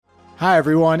Hi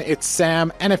everyone, it's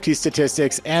Sam, NFT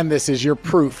Statistics, and this is your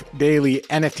Proof Daily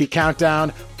NFT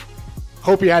Countdown.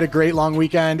 Hope you had a great long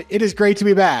weekend. It is great to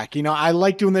be back. You know, I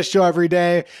like doing this show every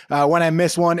day. When I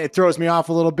miss one, it throws me off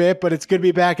a little bit, but it's good to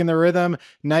be back in the rhythm.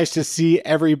 Nice to see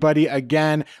everybody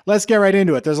again. Let's get right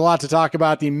into it. There's a lot to talk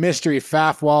about. The mystery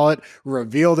FAF wallet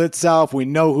revealed itself. We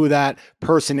know who that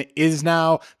person is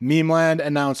now. Memeland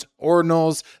announced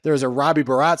ordinals. There's a Robbie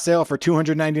Barat sale for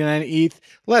 299 ETH.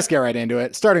 Let's get right into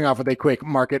it. Starting off with a quick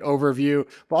market overview.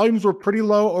 Volumes were pretty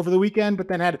low over the weekend, but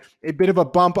then had a bit of a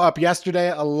bump up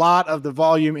yesterday. A lot of the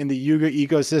volume in the Yuga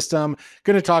ecosystem.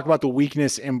 Going to talk about the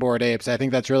weakness in Bored Apes. I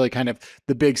think that's really kind of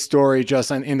the big story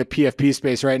just in the PFP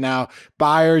space right now.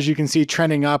 Buyers, you can see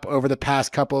trending up over the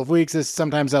past couple of weeks.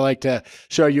 Sometimes I like to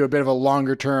show you a bit of a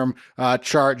longer term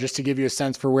chart just to give you a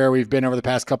sense for where we've been over the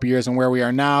past couple of years and where we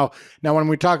are now. Now, when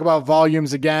we talk about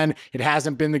volumes again, it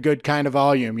hasn't been the good kind of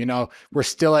volume. You know, we're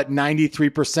still at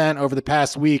 93% over the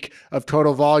past week of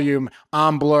total volume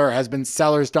on Blur has been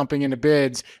sellers dumping into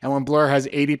bids. And when Blur has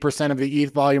 80% of the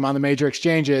ETH volume on the major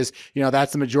exchanges, you know,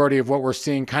 that's the majority of what we're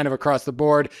seeing kind of across the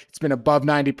board. It's been above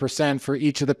 90% for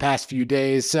each of the past few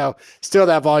days. So still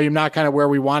that volume, not kind of where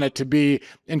we want it to be.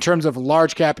 In terms of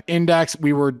large cap index,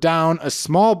 we were down a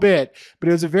small bit, but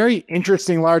it was a very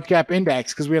interesting large cap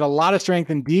index because we had a lot of strength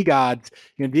in DGODs.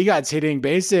 You know, DGODs hitting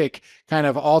basic kind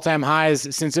of all-time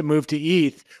highs since it moved to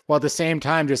ETH, while at the same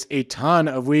time, just a ton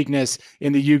of weakness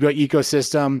in the Yuga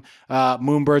ecosystem.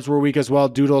 Moonbirds were weak as well.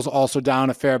 Doodles also down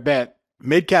a fair bit.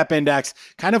 Midcap index,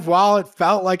 kind of while it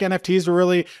felt like NFTs were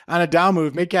really on a down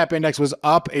move, midcap index was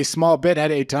up a small bit,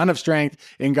 had a ton of strength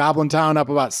in Goblin Town, up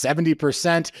about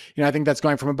 70%. You know, I think that's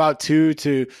going from about 2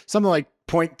 to something like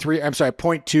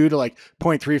 0.2 to like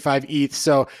 0.35 ETH.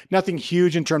 So nothing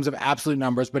huge in terms of absolute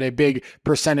numbers, but a big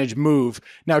percentage move.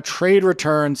 Now, trade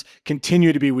returns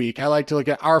continue to be weak. I like to look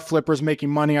at, are flippers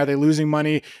making money? Are they losing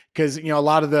money? Because, you know, a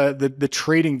lot of the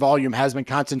trading volume has been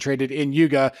concentrated in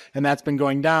Yuga, and that's been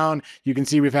going down. You can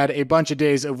see we've had a bunch of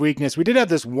days of weakness. We did have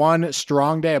this one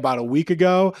strong day about a week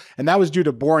ago, and that was due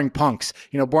to boring punks.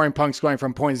 You know, boring punks going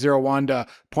from 0.01 to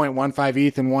 0.15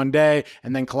 ETH in one day,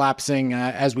 and then collapsing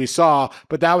as we saw.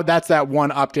 But that's that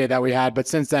one update that we had. But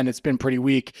since then, it's been pretty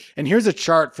weak. And here's a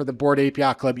chart for the Bored Ape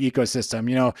Yacht Club ecosystem.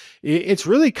 You know, it's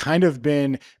really kind of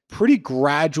been pretty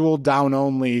gradual down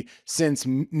only since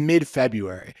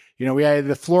mid-February. You know, we had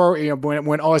the floor, you know,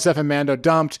 when OSF and Mando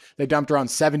dumped, they dumped around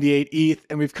 78 ETH,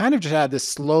 and we've kind of just had this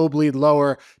slow bleed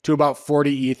lower to about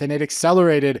 40 ETH, and it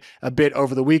accelerated a bit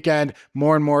over the weekend.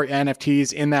 More and more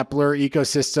NFTs in that Blur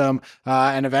ecosystem,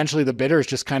 and eventually the bidders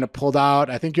just kind of pulled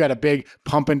out. I think you had a big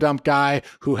pump and dump guy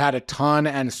who had a ton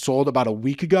and sold about a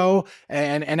week ago,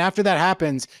 and after that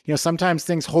happens, you know, sometimes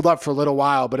things hold up for a little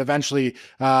while, but eventually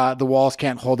the walls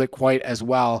can't hold it quite as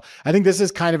well. I think this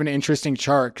is kind of an interesting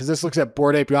chart because this looks at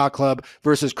Bored Ape Yacht Club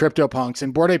versus CryptoPunks,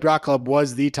 and Bored Ape Yacht Club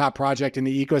was the top project in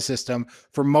the ecosystem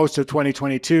for most of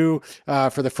 2022.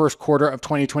 For the first quarter of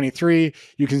 2023,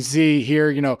 you can see here,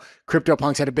 you know,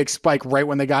 CryptoPunks had a big spike right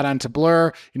when they got onto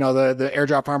Blur. You know, the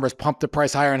airdrop farmers pumped the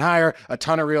price higher and higher. A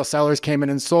ton of real sellers came in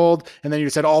and sold, and then you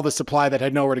just had all the supply that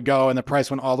had nowhere to go, and the price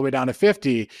went all the way down to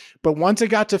 50. But once it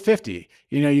got to 50,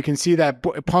 you know, you can see that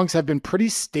punks have been pretty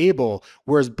stable,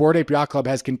 whereas Bored Ape Yacht Club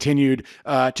has continued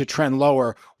to trend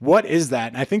lower. What is that?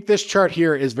 And I think this chart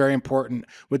here is very important.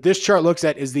 What this chart looks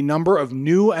at is the number of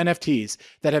new NFTs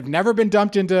that have never been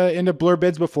dumped into Blur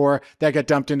bids before that got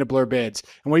dumped into Blur bids.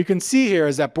 And what you can see here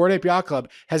is that Bored Ape Yacht Club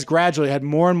has gradually had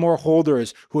more and more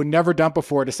holders who had never dumped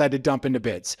before decide to dump into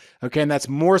bids. Okay, and that's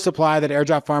more supply that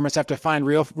airdrop farmers have to find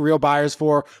real buyers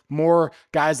for. More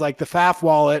guys like the FAF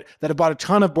wallet that have bought a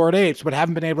ton of Bored Apes but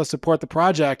haven't been able to support the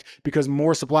project because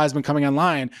more supply has been coming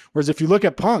online. Whereas if you look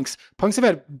at punks have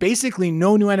had basically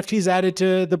no new NFTs added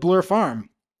to the Blur farm,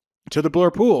 to the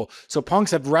Blur pool. So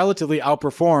punks have relatively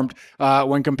outperformed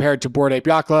when compared to Bored Ape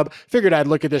Yacht Club. Figured I'd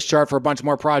look at this chart for a bunch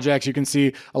more projects. You can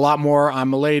see a lot more on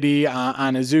Milady,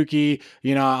 on Azuki,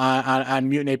 you know, on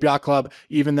Mutant Ape Yacht Club,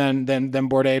 even than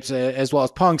Bored Apes, as well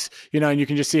as punks, you know, and you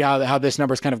can just see how this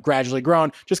number's kind of gradually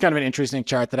grown. Just kind of an interesting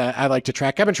chart that I like to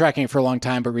track. I've been tracking it for a long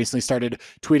time, but recently started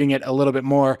tweeting it a little bit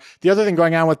more. The other thing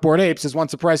going on with Bored Apes is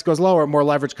once the price goes lower, more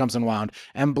leverage comes unwound.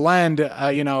 And Blend,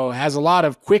 you know, has a lot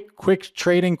of quick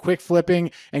trading, quick quick flipping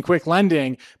and quick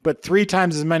lending, but 3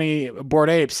 times as many Bored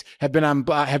Apes have been on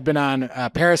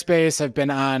Paraspace, have been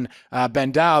on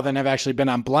BendDAO than have actually been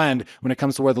on Blend when it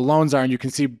comes to where the loans are. And you can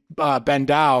see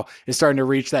BendDAO is starting to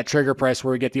reach that trigger price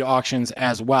where we get the auctions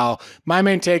as well. My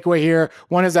main takeaway here,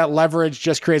 one is that leverage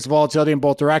just creates volatility in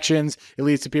both directions. It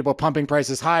leads to people pumping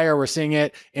prices higher. We're seeing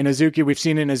it in Azuki. We've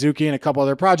seen it in Azuki and a couple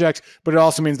other projects, but it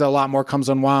also means that a lot more comes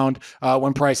unwound.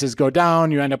 When prices go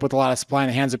down, you end up with a lot of supply in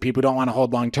the hands of people who don't want to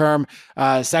hold long term.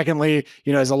 Secondly,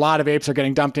 as a lot of apes are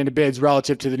getting dumped into bids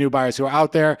relative to the new buyers who are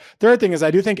out there. Third thing is I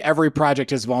do think every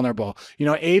project is vulnerable.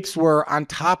 Apes were on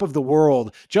top of the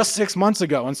world just 6 months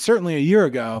ago and certainly a year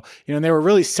ago, and they were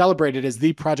really celebrated as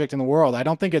the project in the world. I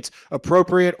don't think it's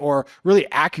appropriate or really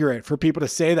accurate for people to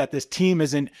say that this team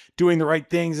isn't doing the right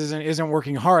things, isn't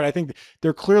working hard. I think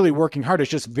they're clearly working hard.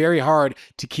 It's just very hard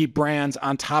to keep brands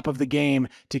on top of the game,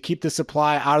 to keep the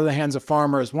supply out of the hands of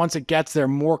farmers. Once it gets there,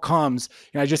 more comes.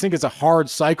 I just think it's a hard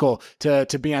cycle to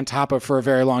be on top of for a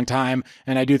very long time.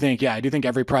 And I do think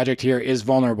every project here is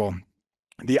vulnerable.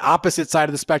 The opposite side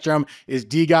of the spectrum is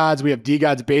DeGods. We have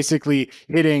DeGods basically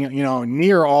hitting,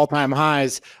 near all-time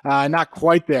highs, not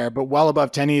quite there, but well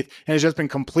above 10 ETH, and it's just been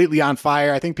completely on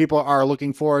fire. I think people are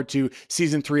looking forward to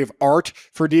season 3 of Art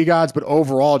for DeGods, but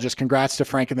overall, just congrats to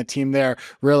Frank and the team there,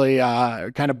 really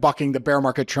kind of bucking the bear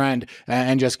market trend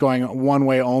and just going one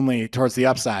way only towards the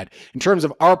upside. In terms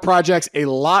of our projects, a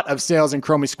lot of sales in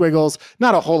Chromie Squiggles,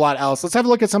 not a whole lot else. Let's have a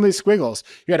look at some of these squiggles.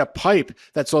 You had a pipe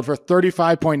that sold for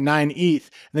 35.9 ETH.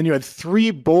 Then you had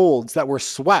 3 bolds that were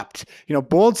swept.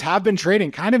 Bolds have been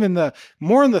trading kind of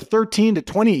more in the 13 to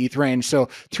 20 ETH range. So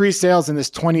 3 sales in this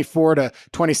 24 to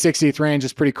 26 ETH range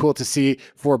is pretty cool to see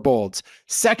for bolds.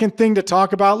 Second thing to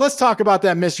talk about, let's talk about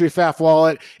that mystery FAF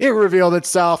wallet. It revealed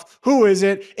itself. Who is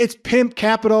it? It's Pimp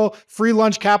Capital, Free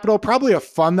Lunch Capital, probably a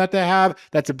fund that they have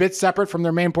that's a bit separate from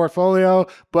their main portfolio,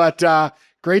 but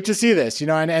great to see this,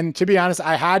 and to be honest,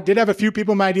 I did have a few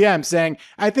people in my DM saying,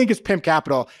 I think it's Pimp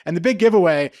Capital. And the big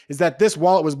giveaway is that this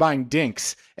wallet was buying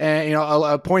dinks and, a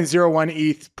 0.01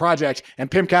 ETH project, and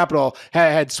Pimp Capital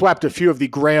had swept a few of the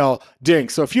Grail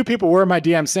dinks. So a few people were in my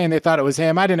DM saying they thought it was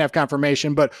him. I didn't have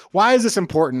confirmation, but why is this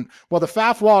important? Well, the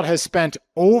FAF wallet has spent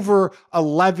over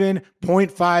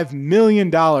 $11.5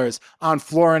 million on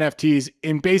floor NFTs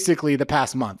in basically the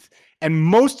past month. And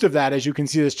most of that, as you can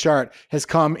see this chart, has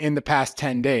come in the past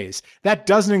 10 days. That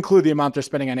doesn't include the amount they're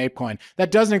spending on ApeCoin.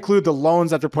 That doesn't include the loans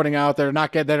that they're putting out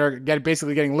that are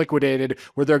basically getting liquidated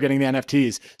where they're getting the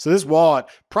NFTs. So this wallet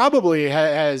probably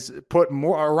has put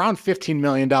around $15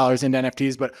 million into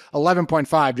NFTs, but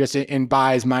 11.5 just in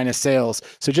buys minus sales.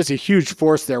 So just a huge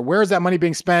force there. Where is that money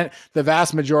being spent? The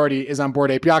vast majority is on Bored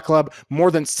Ape Yacht Club.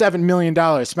 More than $7 million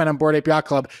spent on Bored Ape Yacht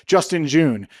Club just in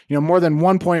June. More than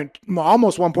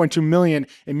almost 1.2 million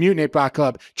in Mutant Ape Yacht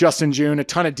Club just in June, a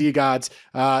ton of DeGods.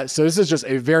 So this is just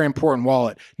a very important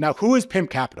wallet. Now, who is Pimp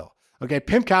Capital? Okay,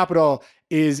 Pimp Capital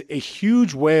is a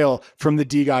huge whale from the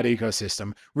DeGod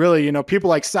ecosystem. Really, people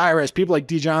like Cyrus, people like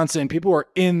D Johnson, people who are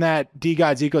in that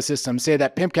DeGods ecosystem say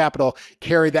that Pimp Capital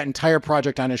carried that entire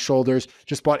project on his shoulders,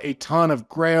 just bought a ton of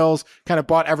grails, kind of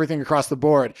bought everything across the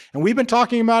board. And we've been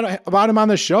talking about him on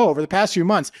the show over the past few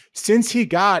months. Since he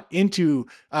got into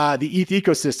the ETH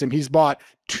ecosystem, he's bought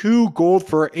 2 gold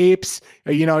for apes.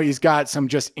 He's got some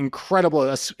just incredible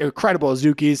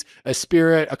Azukis, a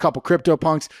Spirit, a couple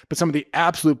CryptoPunks, but some of the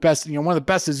absolute best, one of the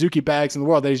best Azuki bags in the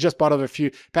world that he's just bought over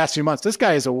past few months. This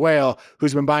guy is a whale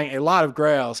who's been buying a lot of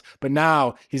grails, but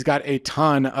now he's got a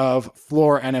ton of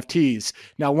floor NFTs.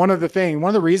 Now, one of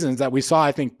the reasons that we saw,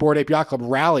 I think, Bored Ape Yacht Club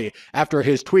rally after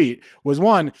his tweet was,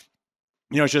 one,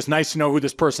 it's just nice to know who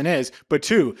this person is, but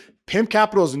 2, Pimp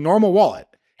Capital's normal wallet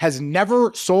has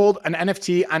never sold an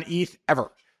NFT on ETH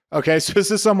ever. Okay, so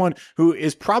this is someone who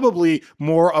is probably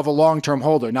more of a long-term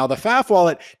holder. Now, the FAF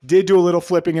wallet did do a little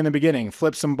flipping in the beginning,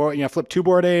 flipped 2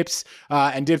 Bored Apes,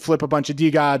 and did flip a bunch of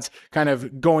DeGods kind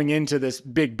of going into this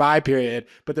big buy period.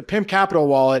 But the Pimp Capital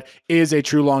wallet is a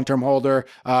true long-term holder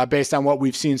based on what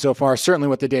we've seen so far. Certainly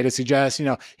what the data suggests.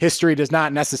 History does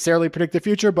not necessarily predict the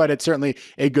future, but it's certainly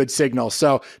a good signal.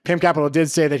 So Pimp Capital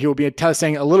did say that he will be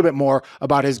saying a little bit more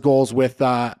about his goals with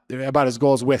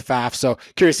FAF. So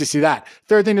curious to see that.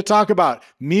 Third thing to talk about,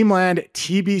 Memeland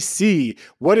TBC.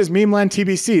 What is Memeland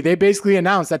TBC? They basically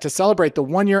announced that to celebrate the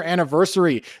 1-year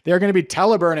anniversary, they're going to be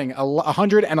teleburning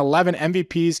 111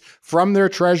 MVPs from their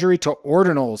treasury to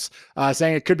ordinals,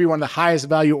 saying it could be one of the highest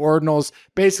value ordinals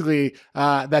basically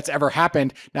that's ever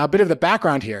happened. Now, a bit of the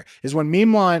background here is when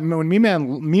Memeland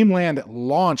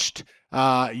launched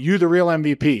You the Real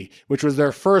MVP, which was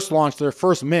their first launch, their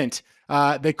first mint,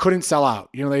 they couldn't sell out.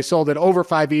 They sold it over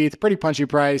 5 ETH, pretty punchy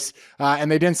price, and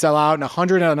they didn't sell out.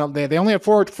 And they only have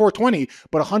 420,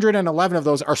 but 111 of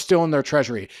those are still in their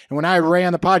treasury. And when I had Ray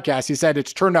on the podcast, he said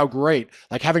it's turned out great.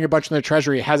 Like having a bunch in their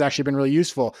treasury has actually been really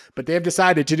useful. But they have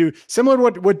decided to do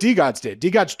similar to what DGods did.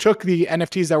 DGods took the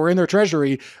NFTs that were in their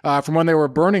treasury from when they were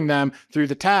burning them through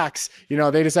the tax.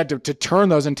 They decided to turn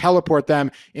those and teleport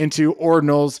them into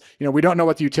ordinals. We don't know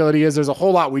what the utility is. There's a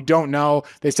whole lot we don't know.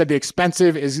 They said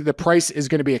the price is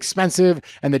going to be expensive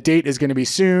and the date is going to be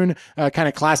soon. Kind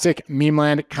of classic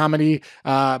Memeland comedy.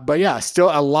 But yeah, still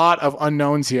a lot of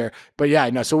unknowns here. But yeah,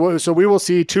 no. So we will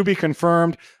see, to be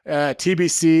confirmed.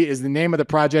 TBC is the name of the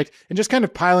project, and just kind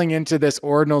of piling into this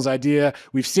ordinals idea.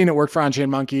 We've seen it work for On-Chain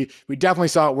Monkey. We definitely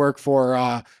saw it work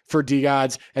for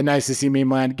DGods, and nice to see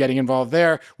Memeland getting involved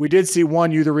there. We did see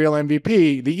one You the Real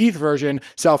MVP, the ETH version,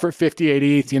 sell for 58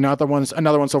 ETH. Another one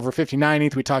sold for 59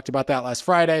 ETH. We talked about that last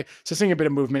Friday. So seeing a bit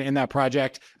of movement in that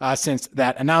project since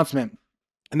that announcement.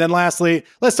 And then lastly,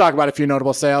 let's talk about a few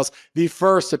notable sales. The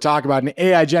first to talk about an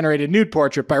AI-generated nude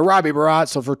portrait by Robbie Barat,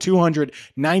 sold for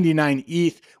 299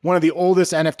 ETH, one of the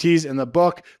oldest NFTs in the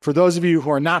book. For those of you who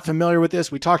are not familiar with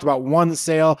this, we talked about one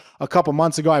sale a couple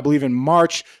months ago, I believe in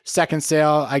March, second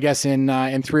sale, I guess in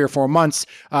 3 or 4 months.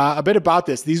 A bit about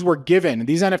this. These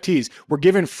NFTs were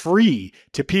given free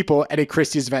to people at a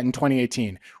Christie's event in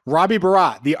 2018. Robbie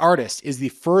Barat, the artist, is the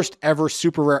first ever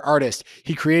super rare artist.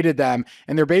 He created them,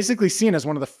 and they're basically seen as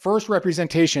one of the first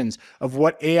representations of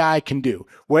what AI can do,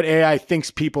 what AI thinks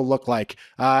people look like.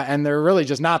 And they're really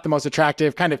just not the most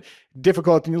attractive, kind of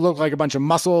difficult, and you look like a bunch of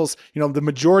muscles. The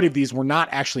majority of these were not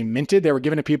actually minted. They were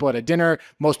given to people at a dinner.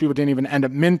 Most people didn't even end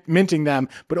up minting them.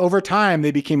 But over time,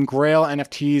 they became Grail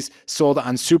NFTs sold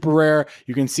on Super Rare.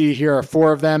 You can see here are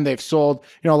 4 of them. They've sold,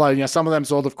 a lot. Some of them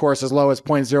sold, of course, as low as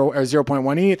 0.0 or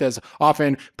 0.1 ETH, as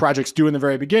often projects do in the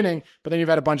very beginning. But then you've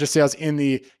had a bunch of sales in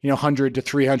the 100 to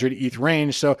 300 ETH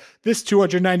range. So this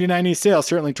 299 ETH sale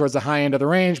certainly towards the high end of the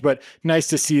range, but nice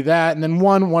to see that. And then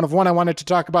one I wanted to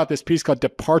talk about, this piece called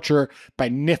Departure by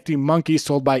Nifty Monkey,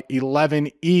 sold by 11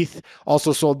 ETH.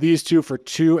 Also sold these two for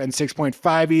 2 and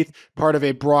 6.5 ETH, part of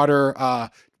a broader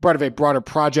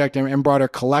project and broader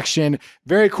collection.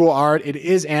 Very cool art. It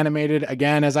is animated.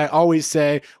 Again, as I always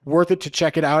say, worth it to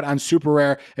check it out on Super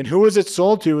Rare. And who is it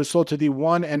sold to? It's sold to the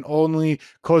one and only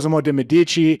Cosimo de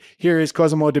Medici. Here is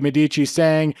Cosimo de Medici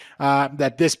saying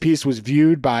that this piece was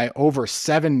viewed by over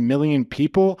 7 million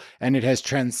people, and it has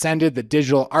transcended the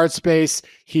digital art space.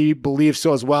 He believes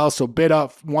so as well. So bid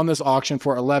up, won this auction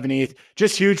for 11 ETH.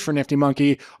 Just huge for Nifty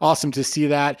Monkey. Awesome to see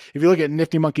that. If you look at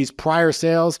Nifty Monkey's prior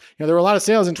sales, there were a lot of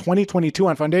sales in 2022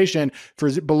 on Foundation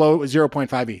for below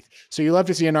 0.5 ETH. So you love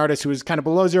to see an artist who is kind of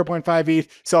below 0.5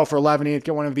 ETH sell for 11 ETH,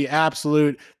 get one of the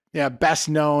absolute best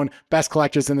known, best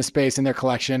collectors in the space in their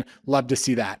collection. Love to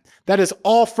see that. That is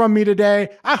all from me today.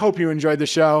 I hope you enjoyed the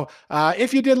show.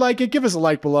 If you did like it, give us a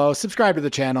like below, subscribe to the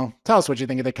channel, tell us what you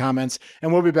think in the comments,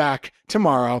 and we'll be back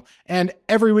tomorrow and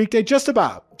every weekday, just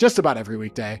about every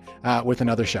weekday with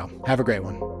another show. Have a great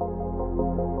one.